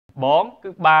បងគឺ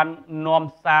បាននាំ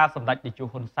សារសម្ដេចនាយក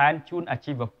ហ៊ុនសែនជូនអា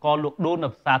ជីវករលក់ដូរនៅ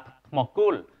ផ្សារថ្មគូ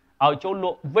លឲ្យចូលល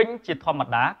ក់វិញជាធម្ម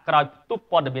តាក្រោយផ្ទុះ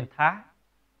ព័ត៌មានថា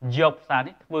យកផ្សារ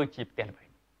នេះធ្វើជាផ្ទះល្វែង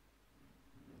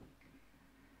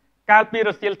កាលពីរ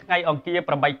សៀលថ្ងៃអង្គារ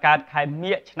8កើតខែ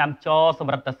មិញឆ្នាំចស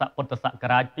ម្រិតស័កពុទ្ធសក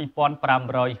រាជ2562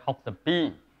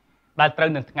ដែលត្រូវ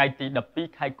នៅថ្ងៃទី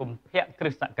12ខែកុម្ភៈគ្រិ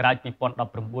ស្តសករាជ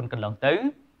2019កន្លងទៅ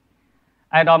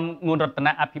អាយដាមងួនរត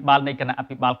នៈអភិបាលនៃគណៈអ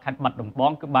ភិបាលខេត្តបាត់ដំប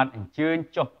ងគឺបានអញ្ជើញ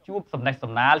ចុះជួបសំណេះ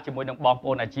សំណាលជាមួយនឹងបងប្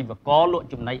អូនអាជីវករលក់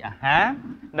ចំណីអាហារ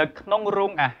នៅក្នុងរោ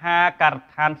ងអាហារការដ្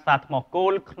ឋានផ្សារថ្មគោ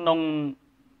លក្នុង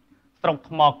ស្រុក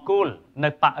ថ្មគោលនៅ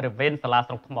បរិវេណសាលា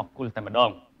ស្រុកថ្មគោលតែម្ដង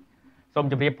សូម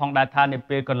ជម្រាបផងដែរថានៅ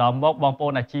ពេលកន្លងមកបងប្អូ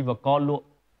នអាជីវករលក់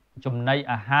ចំណី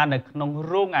អាហារនៅក្នុង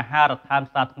រោងអាហារដ្ឋាន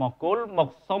ផ្សារថ្មគោលមក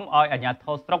សុំឲ្យអាជ្ញាធ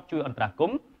រស្រុកជួយអន្តរាគម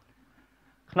ន៍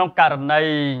ក្នុងករណី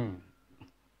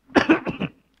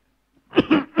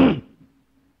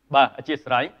បាទអធិស្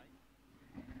ឋាន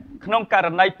ក្នុងករ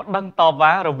ណីប្តឹងត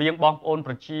វ៉ារវាងបងប្អូន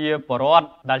ប្រជាពលរដ្ឋ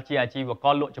ដែលជាអាជីវក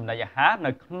រលក់ចំណីអាហារ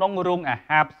នៅក្នុងរោងអា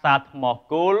ហារផ្សារថ្ម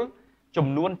គោលចំ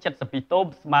នួន72តូប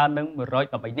ស្មើនឹង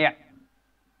113នាក់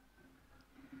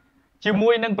ជាមួ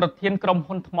យនឹងប្រធានក្រុម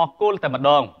ហ៊ុនថ្មគោលតែម្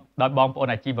ដងដោយបងប្អូន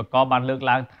អាជីវករបានលើក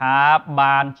ឡើងថា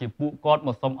បានជាពួកគាត់ម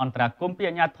កសុំអន្តរាគមន៍ពី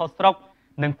អាជ្ញាធរស្រុក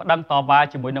និងប្តឹងតវ៉ា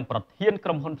ជាមួយនឹងប្រធានក្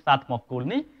រុមហ៊ុនផ្សារថ្មគោល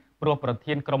នេះព្រោះប្រ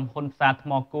ធានក្រុមហ៊ុនផ្សារថ្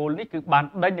មគោលនេះគឺបាន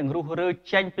ដេញនឹងរុះរើ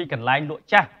ចេញពីកន្លែងលក់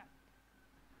ចាស់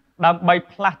ដើម្បី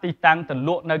ផ្លាស់ទីតាំងទៅល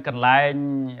ក់នៅកន្លែង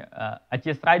អ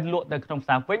ធិស្ឋានលក់ទៅក្នុងផ្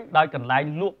សារវិញដោយកន្លែង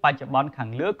លក់បច្ចុប្បន្នខាង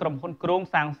លើក្រុមហ៊ុនគ្រោង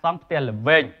សាងសង់ផ្ទះល្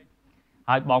វែង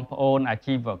ហើយបងប្អូនអា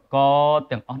ជីវករ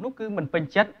ទាំងអស់នោះគឺមិនពេញ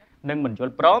ចិត្តនិងមិនយ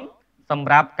ល់ព្រមសម្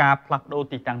រាប់ការផ្លាស់ប្ដូរ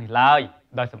ទីតាំងនេះឡើយ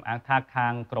ដោយសំអាងថាខា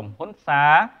ងក្រុមហ៊ុនផ្សា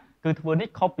រគឺធ្វើនេះ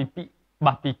ខុសពី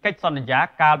កិច្ចសន្យា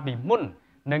កាលពីមុន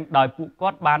និងដោយពួកគា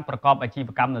ត់បានប្រកបអាជីវ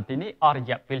កម្មនៅទីនេះអស់រ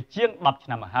យៈពេលជាង10ឆ្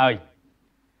នាំមកហើយ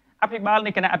អភិបាល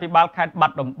នៃគណៈអភិបាលខេត្តបា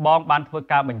ត់ដំបងបានធ្វើ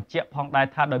ការបញ្ជាក់ផងដែរ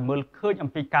ថាដោយមើលឃើញអំ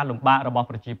ពីការលំបាករបស់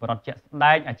ប្រជាពលរដ្ឋជាក់ស្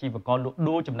ដែងអាជីវករលក់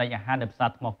ដូរចំណីអាហារនៅផ្សារ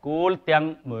ថ្មគោលទាំង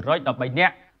113នា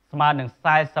ក់ស្មើនឹង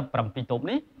47តូប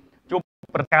នេះជួប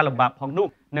ប្រការលំបាកផងនោះ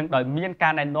និងដោយមានកា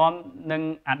រណែនាំនិង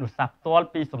អនុសាសន៍ផ្ទាល់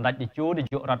ពីសម្ដេចនាយ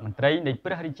ករដ្ឋមន្ត្រីនៃព្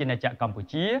រះរាជាណាចក្រកម្ពុ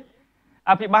ជា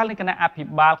អភិបាលនៃគណៈអភិ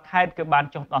បាលខេត្តគឺបាន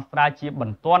ចុះដោះស្រាយជាប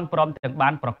ន្ទាន់ព្រមទាំងបា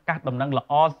នប្រកាសដំណឹងល្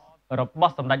អរប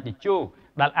ស់សម្ដេចនាយក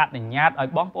ដែលអនុញ្ញាតឲ្យ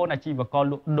បងប្អូនអាជីវករ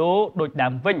លក់ដូរដូចដើ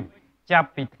មវិញចាប់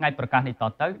ពីថ្ងៃប្រកាសនេះត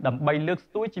ទៅដើម្បីលើក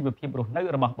ស្ទួយជីវភាពរស់នៅ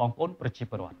របស់បងប្អូនប្រជា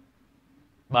ពលរដ្ឋ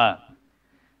បាទ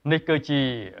នេះគឺជា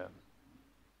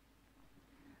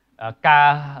កា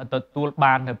រទទួល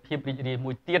បាននូវភាពរីករាយ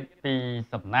មួយទៀតពី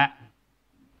សំណាក់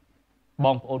ប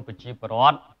ងប្អូនប្រជាពលរ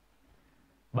ដ្ឋ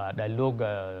បាទដែលលោក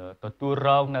ទទួលរ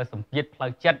ងនៅសម្ពាធផ្លូ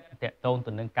វចិត្តតកតង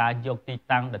ទៅនឹងការយកទី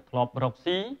តាំងដែលធ្លាប់រក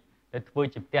ស៊ីដែលធ្វើ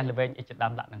ជាផ្ទះល្វែងអិចដា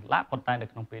មដាក់នឹងឡាប៉ុន្តែនៅ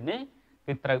ក្នុងពេលនេះ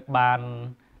គឺត្រូវបាន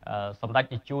សម្ដេច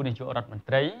នាយករដ្ឋមន្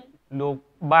ត្រីលោក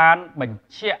បានបញ្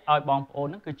ជាក់ឲ្យបងប្អូន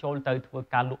ហ្នឹងគឺចូលទៅធ្វើ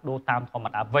ការលក់ដូរតាមធម្ម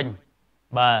តាវិញ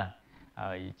បាទ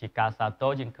ហើយជាការសាទ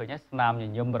រយើងឃើញហើយស្នាមញ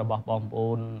ញឹមរបស់បងប្អូ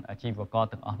នអាជីវករ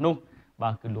ទាំងអស់នោះបា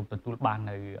ទគឺលោកទទួលបាន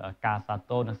នៅការសា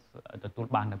ទរនិងទទួល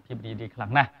បាននៅភាពរីករាយខ្លាំ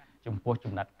ងណាស់ចំពោះ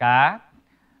ចំណាត់ការ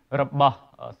របស់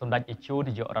សម្ដេច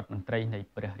នាយករដ្ឋមន្ត្រីនៃ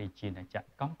ព្រះរាជាណាចក្រ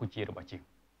កម្ពុជារបស់យើង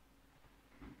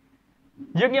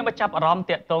ងាកមកចាប់អារម្មណ៍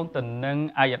តាក់ទងទៅនឹង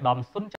អាយដាមស៊ុន